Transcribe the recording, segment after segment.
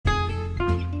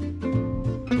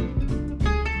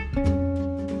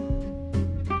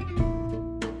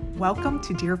Welcome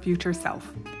to Dear Future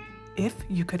Self. If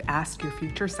you could ask your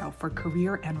future self for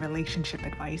career and relationship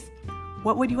advice,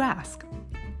 what would you ask?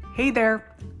 Hey there,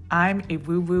 I'm a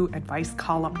woo-woo advice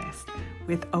columnist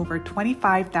with over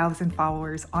 25,000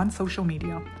 followers on social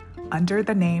media under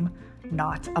the name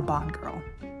Not a Bond Girl.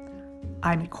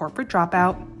 I'm a corporate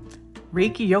dropout,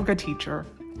 Reiki yoga teacher,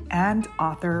 and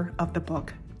author of the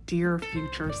book Dear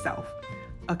Future Self,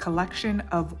 a collection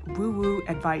of woo-woo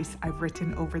advice I've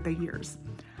written over the years.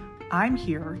 I'm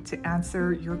here to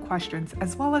answer your questions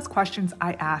as well as questions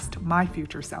I asked my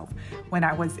future self when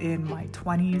I was in my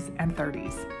 20s and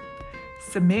 30s.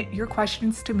 Submit your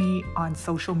questions to me on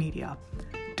social media.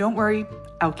 Don't worry,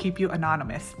 I'll keep you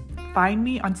anonymous. Find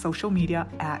me on social media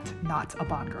at Not a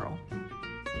Bond Girl.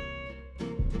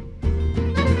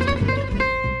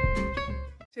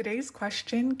 Today's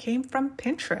question came from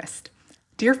Pinterest.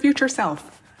 Dear future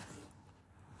self,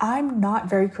 I'm not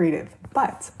very creative,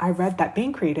 but I read that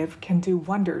being creative can do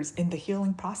wonders in the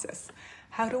healing process.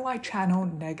 How do I channel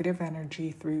negative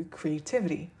energy through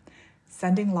creativity?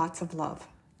 Sending lots of love,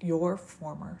 your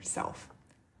former self.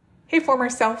 Hey, former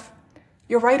self,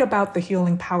 you're right about the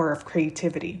healing power of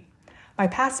creativity. My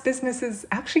past businesses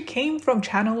actually came from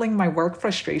channeling my work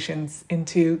frustrations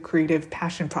into creative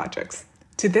passion projects.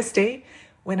 To this day,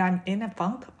 when I'm in a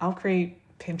funk, I'll create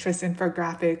Pinterest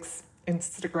infographics,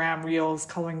 Instagram reels,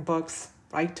 coloring books,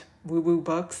 write woo-woo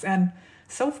books, and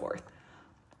so forth.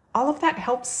 All of that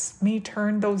helps me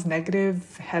turn those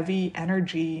negative, heavy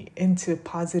energy into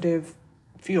positive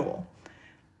fuel.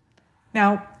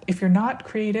 Now, if you're not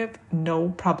creative, no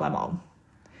problemo.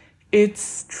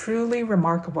 It's truly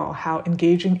remarkable how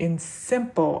engaging in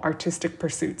simple artistic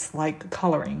pursuits like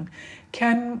coloring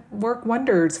can work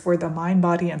wonders for the mind,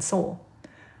 body, and soul.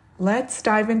 Let's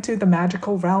dive into the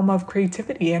magical realm of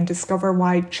creativity and discover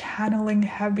why channeling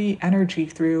heavy energy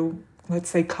through, let's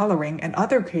say, coloring and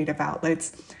other creative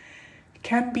outlets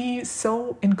can be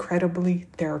so incredibly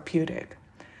therapeutic.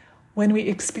 When we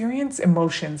experience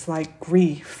emotions like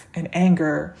grief and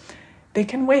anger, they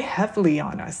can weigh heavily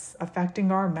on us,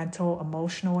 affecting our mental,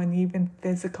 emotional, and even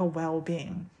physical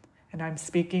well-being. And I'm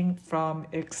speaking from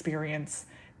experience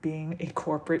being a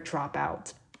corporate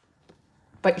dropout.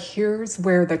 But here's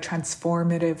where the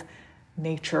transformative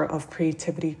nature of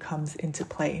creativity comes into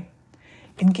play.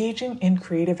 Engaging in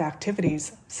creative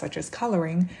activities, such as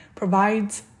coloring,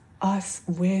 provides us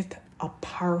with a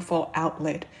powerful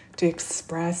outlet to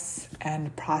express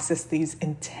and process these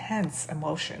intense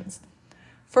emotions.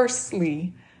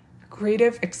 Firstly,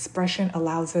 creative expression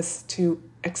allows us to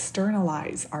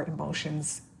externalize our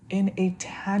emotions in a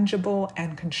tangible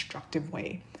and constructive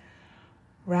way.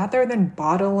 Rather than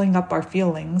bottling up our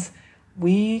feelings,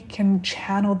 we can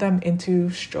channel them into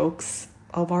strokes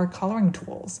of our coloring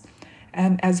tools.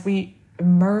 And as we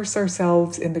immerse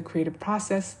ourselves in the creative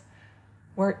process,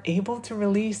 we're able to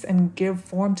release and give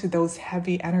form to those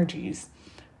heavy energies,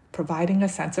 providing a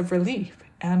sense of relief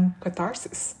and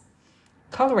catharsis.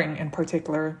 Coloring, in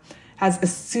particular, has a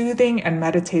soothing and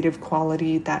meditative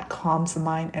quality that calms the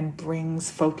mind and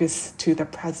brings focus to the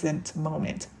present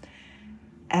moment.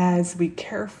 As we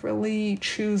carefully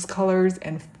choose colors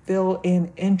and fill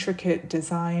in intricate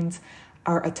designs,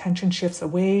 our attention shifts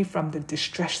away from the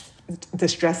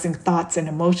distressing thoughts and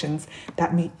emotions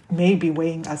that may be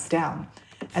weighing us down.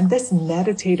 And this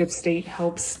meditative state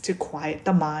helps to quiet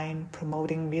the mind,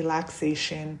 promoting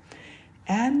relaxation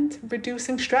and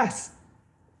reducing stress.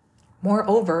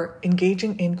 Moreover,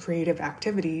 engaging in creative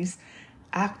activities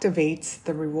activates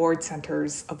the reward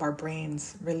centers of our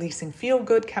brains, releasing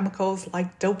feel-good chemicals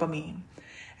like dopamine.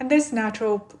 And this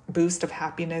natural boost of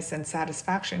happiness and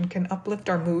satisfaction can uplift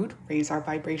our mood, raise our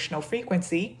vibrational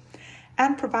frequency,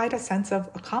 and provide a sense of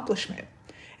accomplishment.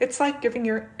 It's like giving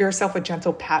yourself a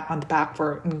gentle pat on the back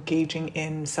for engaging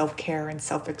in self-care and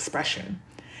self-expression.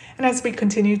 And as we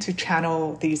continue to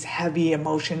channel these heavy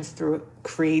emotions through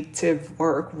creative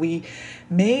work, we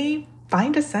may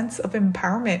find a sense of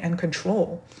empowerment and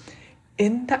control.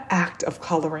 In the act of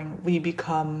coloring, we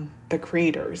become the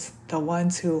creators, the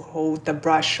ones who hold the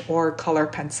brush or color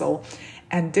pencil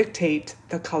and dictate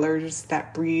the colors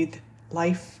that breathe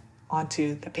life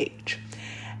onto the page.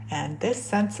 And this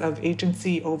sense of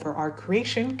agency over our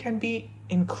creation can be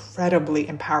incredibly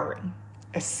empowering,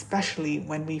 especially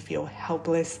when we feel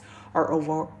helpless or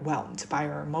overwhelmed by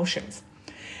our emotions.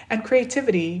 And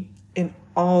creativity in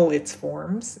all its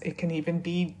forms, it can even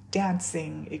be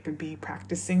dancing, it could be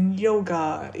practicing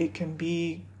yoga, it can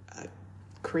be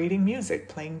creating music,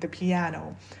 playing the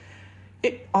piano.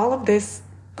 All of this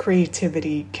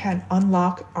creativity can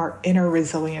unlock our inner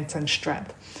resilience and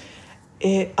strength.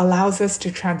 It allows us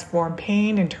to transform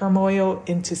pain and turmoil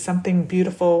into something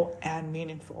beautiful and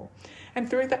meaningful. And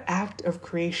through the act of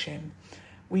creation,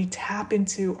 we tap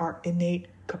into our innate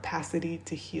capacity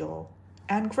to heal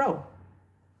and grow.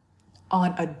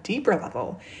 On a deeper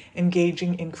level,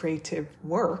 engaging in creative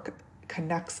work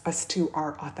connects us to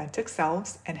our authentic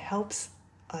selves and helps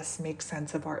us make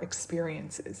sense of our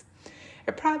experiences.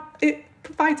 It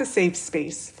provides a safe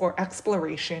space for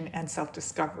exploration and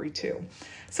self-discovery too.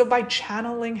 So by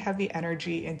channeling heavy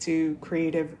energy into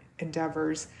creative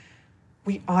endeavors,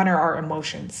 we honor our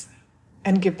emotions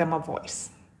and give them a voice.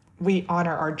 We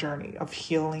honor our journey of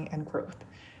healing and growth.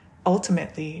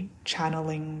 Ultimately,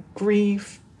 channeling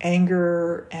grief,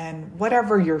 anger, and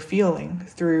whatever you're feeling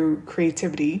through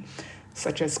creativity,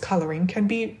 such as coloring, can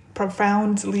be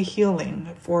profoundly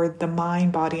healing for the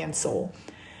mind, body, and soul.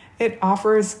 It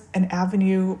offers an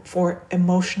avenue for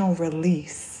emotional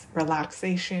release,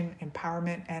 relaxation,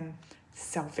 empowerment, and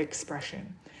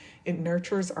self-expression. It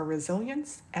nurtures our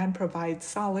resilience and provides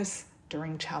solace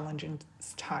during challenging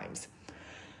times.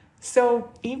 So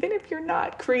even if you're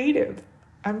not creative,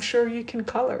 I'm sure you can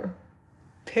color.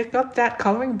 Pick up that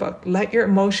coloring book. Let your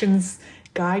emotions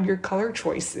guide your color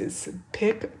choices.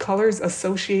 Pick colors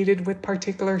associated with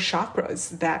particular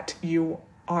chakras that you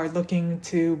are looking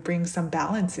to bring some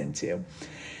balance into.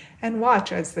 And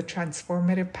watch as the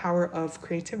transformative power of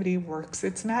creativity works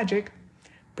its magic,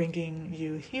 bringing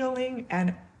you healing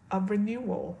and a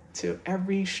renewal to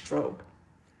every stroke.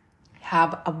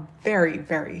 Have a very,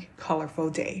 very colorful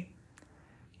day.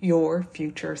 Your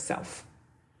future self.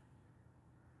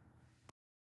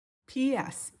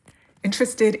 P.S.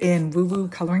 Interested in woo-woo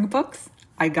coloring books?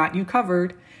 I got you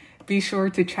covered. Be sure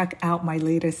to check out my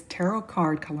latest tarot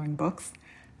card coloring books,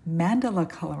 mandala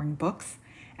coloring books,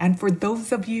 and for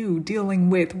those of you dealing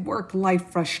with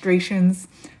work-life frustrations,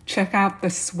 check out the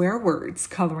Swear Words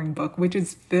coloring book, which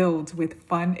is filled with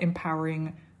fun,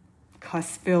 empowering,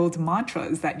 cuss-filled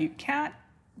mantras that you can't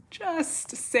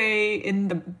just say in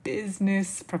the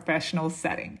business professional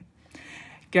setting.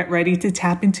 Get ready to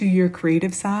tap into your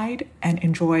creative side and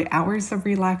enjoy hours of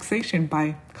relaxation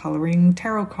by coloring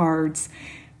tarot cards,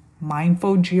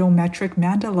 mindful geometric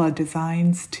mandala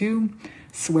designs to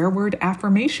swear word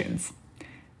affirmations.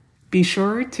 Be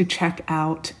sure to check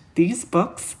out these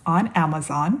books on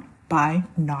Amazon by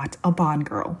Not a Bond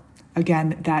Girl.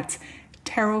 Again, that's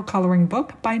Tarot Coloring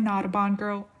Book by Not a Bond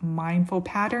Girl, Mindful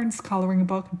Patterns Coloring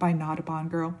Book by Not a Bond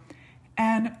Girl,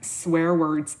 and Swear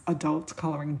Words Adult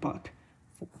Coloring Book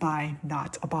by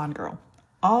Not a Bond Girl.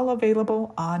 All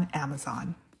available on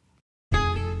Amazon.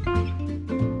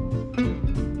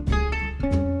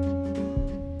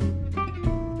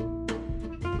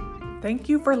 Thank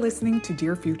you for listening to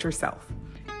Dear Future Self.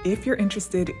 If you're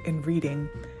interested in reading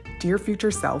Dear Future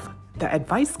Self, the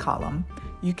advice column,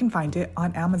 you can find it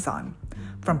on Amazon.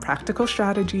 From practical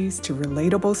strategies to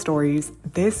relatable stories,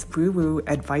 this woo-woo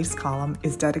advice column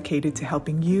is dedicated to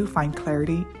helping you find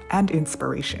clarity and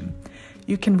inspiration.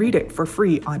 You can read it for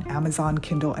free on Amazon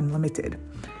Kindle Unlimited.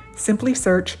 Simply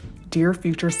search Dear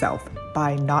Future Self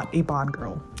by Not a Bond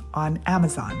Girl on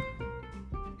Amazon.